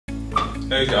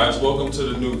Hey guys, welcome to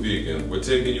the New Vegan. We're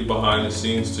taking you behind the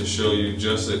scenes to show you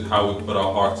just how we put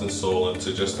our hearts and soul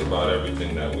into just about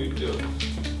everything that we do.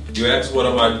 You ask, what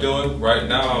am I doing? Right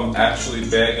now I'm actually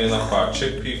bagging up our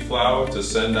chickpea flour to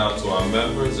send out to our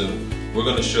members, and we're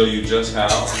going to show you just how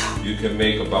you can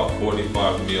make about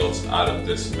 45 meals out of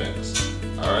this mix.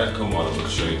 Alright, come on, I'm going to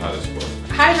show you how this works.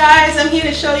 Hi guys, I'm here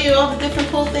to show you all the different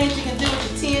cool things you can do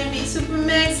with the TNV Super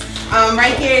Mix.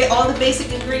 Right here, all the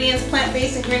basic ingredients,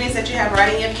 plant-based ingredients that you have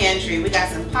right in your pantry. We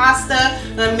got some pasta,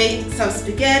 we're going to make some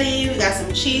spaghetti, we got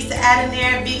some cheese to add in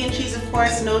there, vegan cheese of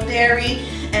course, no dairy,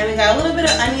 and we got a little bit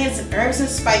of onions and herbs and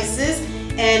spices.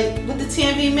 And with the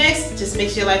TNV mix, it just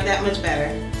makes your life that much better.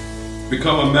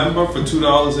 Become a member for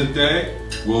 $2 a day.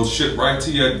 We'll ship right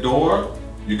to your door.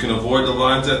 You can avoid the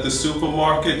lines at the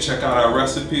supermarket, check out our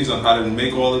recipes on how to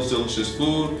make all this delicious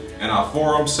food, and our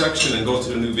forum section, and go to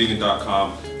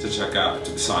thenewvegan.com to check out,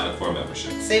 to sign up for a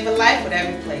membership. Save a life with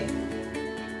every plate.